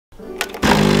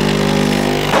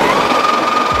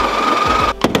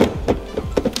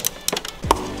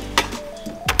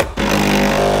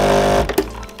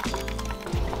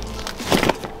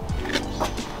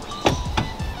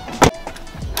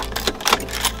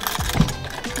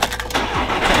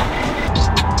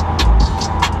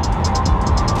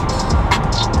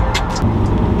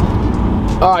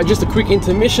Alright, just a quick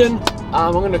intermission.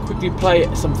 I'm going to quickly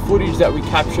play some footage that we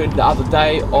captured the other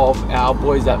day of our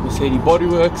boys at Mesiti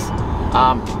Bodyworks.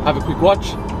 Have a quick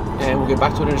watch and we'll get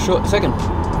back to it in a short second.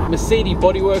 Mesiti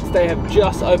Bodyworks, they have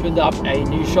just opened up a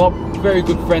new shop. Very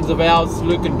good friends of ours,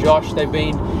 Luke and Josh. They've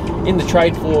been in the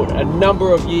trade for a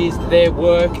number of years. Their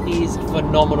work is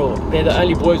phenomenal. They're the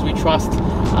only boys we trust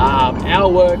our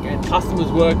work and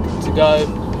customers' work to go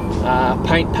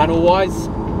paint panel wise.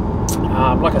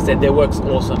 Like I said, their work's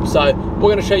awesome. So we're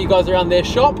going to show you guys around their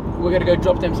shop. We're going to go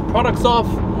drop them some products off,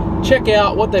 check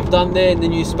out what they've done there in the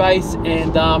new space,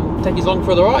 and take you along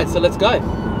for the ride. So let's go.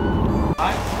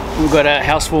 We've got a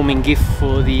housewarming gift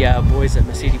for the boys at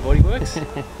Mesiti Bodyworks.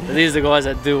 So these are the guys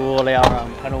that do all our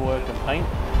panel work and paint.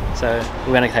 So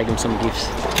we're going to take them some gifts.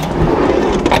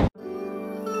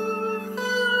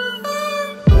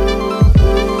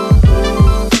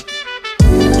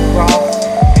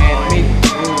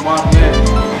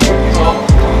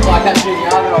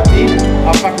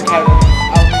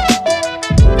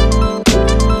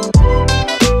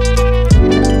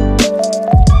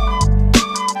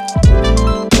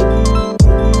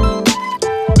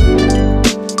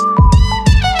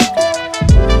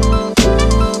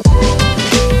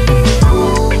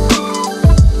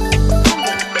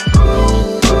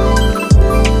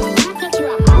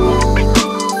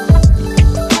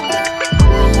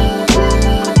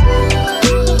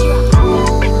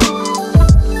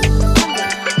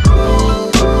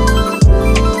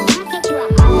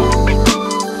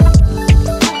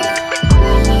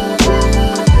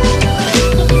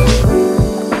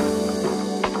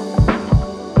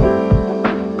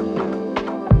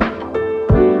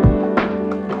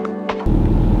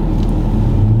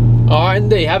 And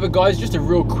there you have it, guys, just a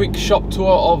real quick shop tour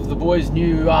of the boys'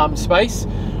 new space.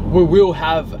 We will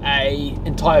have a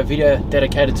entire video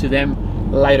dedicated to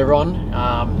them later on,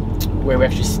 where we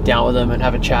actually sit down with them and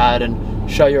have a chat and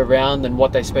show you around and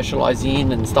what they specialize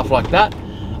in and stuff like that.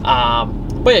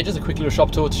 But yeah, just a quick little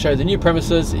shop tour to show the new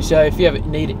premises. So if you ever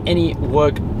need any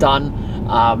work done,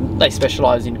 they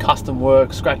specialize in custom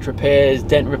work, scratch repairs,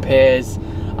 dent repairs,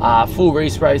 full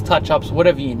resprays, touch-ups,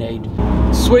 whatever you need.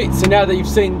 Sweet, so now that you've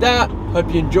seen that,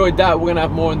 hope you enjoyed that. We're gonna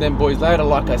have more on them boys later,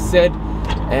 like I said.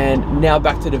 And now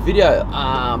back to the video.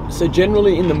 So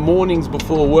generally in the mornings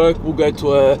before work, we'll go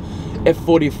to a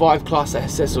F45 class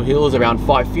at Cecil Hills around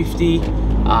 5:50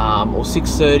 or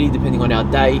 6:30, depending on our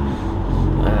day.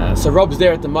 So Rob's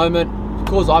there at the moment.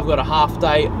 Because I've got a half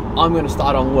day, I'm gonna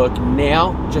start on work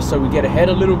now, just so we get ahead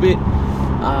a little bit.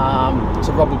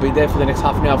 So Rob will be there for the next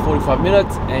half an hour, 45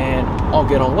 minutes, and I'll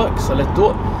get on work, so let's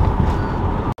do it.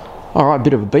 Alright,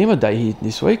 bit of a beamer day here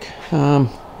this week. What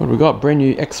have we got? Brand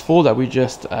new X4 that we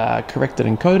just corrected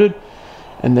and coated,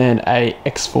 and then a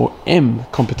X4M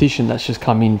competition that's just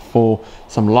come in for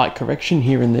some light correction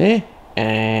here and there,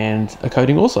 and a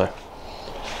coating also.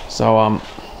 So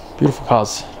beautiful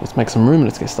cars. Let's make some room and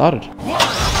let's get started.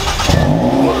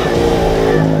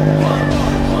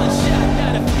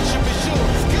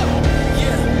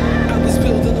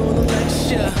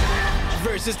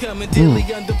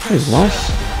 This is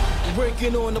nice.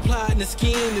 Working on the plot and the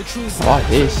scheme, the truth. I like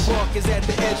this. Is at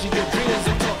the edge of your dreams.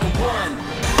 I'm talking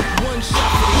one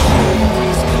shot for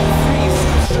the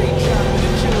straight drop with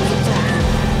the chills. I'm talking.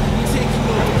 You taking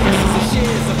over pieces of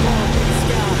shares. I'm on the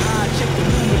sky high. Check the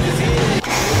moon with his head.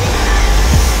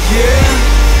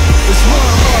 Yeah, it's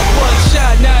one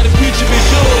shot. Now the future is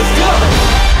yours. Go.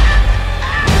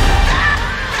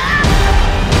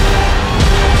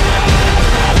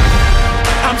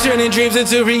 Turning dreams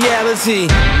into reality.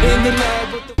 In the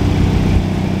lab with the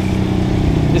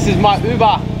This is my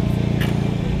Uber.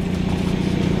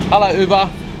 Hello, Uber.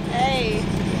 Hey.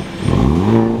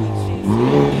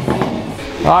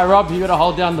 Alright, Rob, you gotta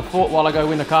hold down the fort while I go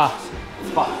win the car.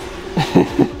 Fuck.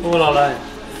 All alone.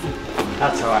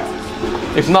 That's alright.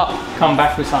 If not, come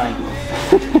back with something.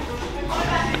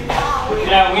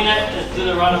 Yeah, win it. Let's do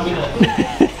the run and win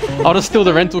it. I'll just steal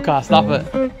the rental car, stuff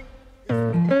it.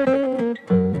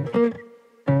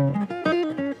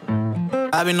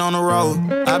 I've been on the road,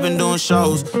 I've been doing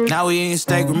shows. Now we eating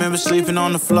steak, remember sleeping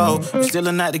on the floor. We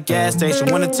stealing at the gas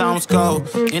station when the time was cold.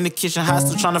 In the kitchen, hot,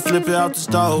 still trying to flip it out the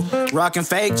stove. Rocking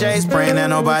fake J's, praying that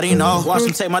nobody know. Watch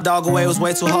them take my dog away, it was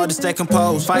way too hard to stay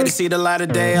composed. Fight to see the light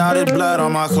of day, all this blood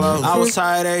on my clothes. I was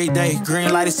tired every day,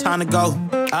 green light, it's time to go.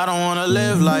 I don't wanna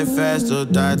live life fast or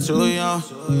die too young.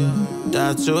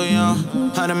 Die too young.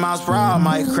 100 miles per hour,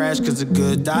 might crash cause a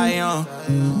good die young.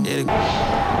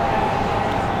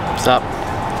 What's up?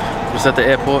 Just at the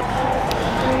airport.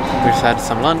 We just had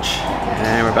some lunch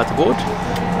and we're about to board.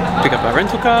 Pick up our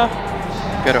rental car,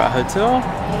 go to our hotel,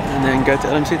 and then go to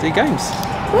LMCT Games.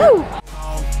 Woo!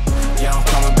 Yeah,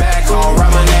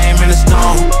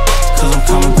 home, cause I'm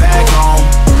coming back home,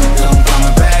 cause I'm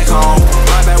coming back home.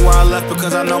 Right back where I left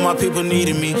because I know my people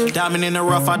needed me. Diamond in the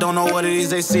rough, I don't know what it is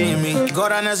they see in me. Go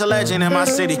down as a legend in my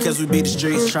city cause we beat the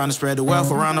streets. Trying to spread the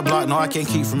wealth around the block, no I can't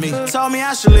keep from me. Told me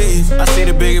I should leave, I see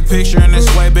the bigger picture and it's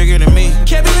way bigger than me.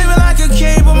 Can't be living like a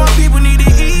king, but my people need to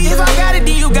eat. If I got it,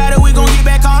 then you got it, we gon' get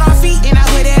back on our feet. And I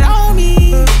put that on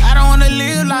me. I don't wanna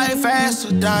live life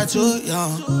fast or die too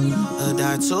young, or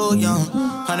die too young.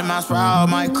 100 miles per hour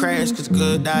might crash cause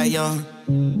good die young.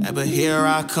 Yeah, but here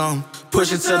I come,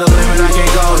 pushing to the limit, I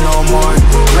can't go no more.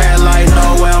 Red light,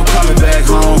 no way, I'm coming back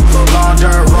home. Long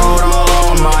dirt road, all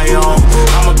on my own.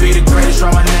 I'ma be the greatest,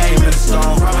 write my name in the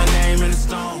stone, write my name in the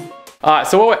stone. Alright,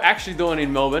 so what we're actually doing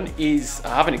in Melbourne is,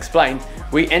 I haven't explained,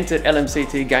 we entered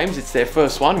LMCT Games. It's their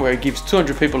first one where it gives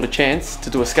 200 people a chance to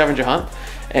do a scavenger hunt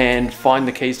and find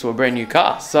the keys to a brand new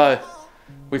car. So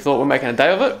we thought we're making a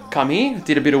day of it. Come here,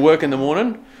 did a bit of work in the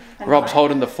morning. Rob's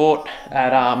holding the fort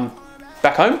at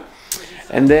back home.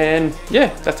 And then, yeah,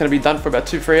 that's going to be done for about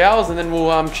 2-3 hours, and then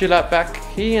we'll chill out back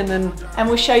here, and then... And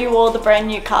we'll show you all the brand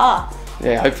new car.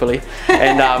 Yeah, hopefully.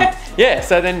 And yeah,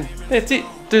 so then that's it.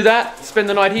 Do that, spend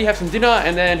the night here, have some dinner,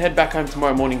 and then head back home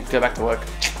tomorrow morning, go back to work.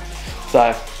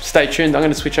 So stay tuned. I'm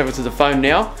going to switch over to the phone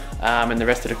now, and the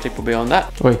rest of the clip will be on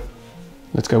that. Oi,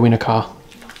 let's go win a car.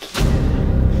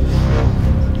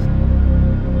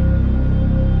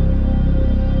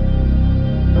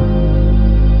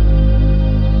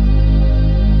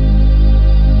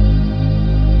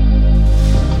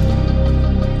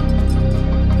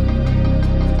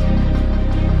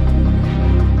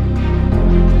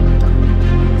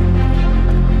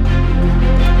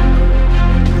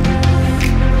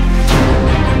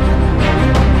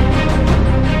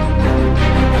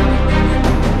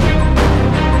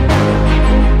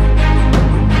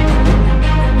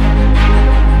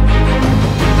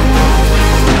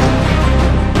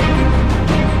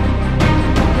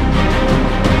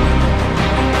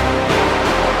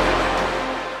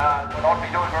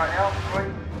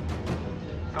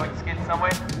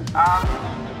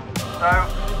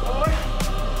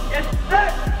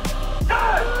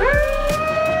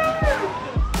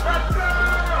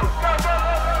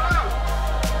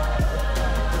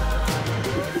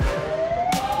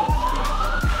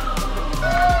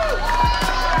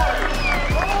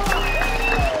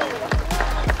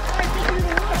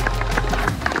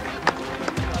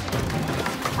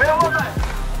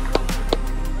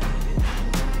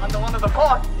 The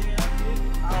pot.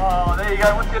 Oh, there you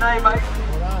go. What's your name, mate?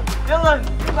 Dylan.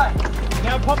 Dylan.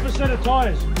 Now pop a set of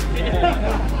tyres.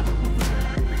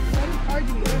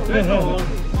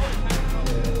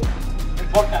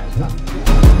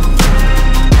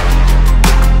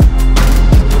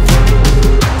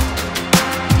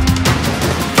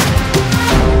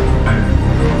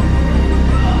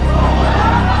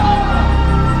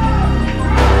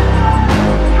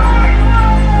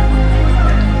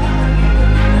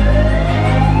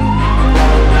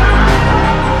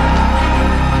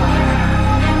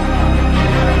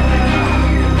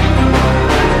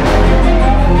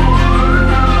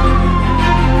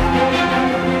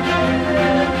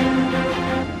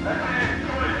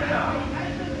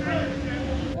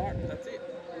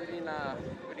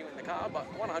 But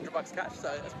 $100 cash, so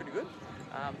that's pretty good.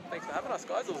 Thanks for having us,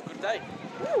 guys. It was a good day.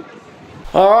 Woo.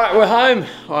 All right, we're home.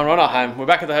 Oh, we're not home. We're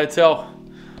back at the hotel,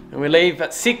 and we leave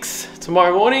at 6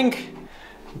 tomorrow morning.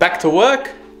 Back to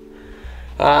work.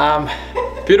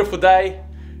 Beautiful day.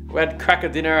 We had cracker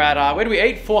dinner at where do we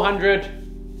eat? 400.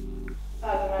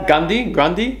 Gandhi.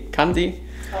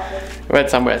 We had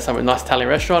somewhere nice Italian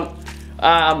restaurant.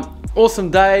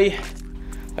 Awesome day.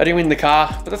 I didn't win the car,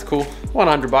 but that's cool.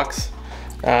 $100.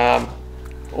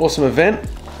 Awesome event,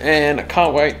 and I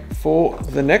can't wait for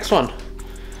the next one.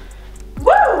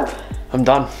 Woo! I'm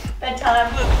done.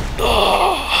 Bedtime.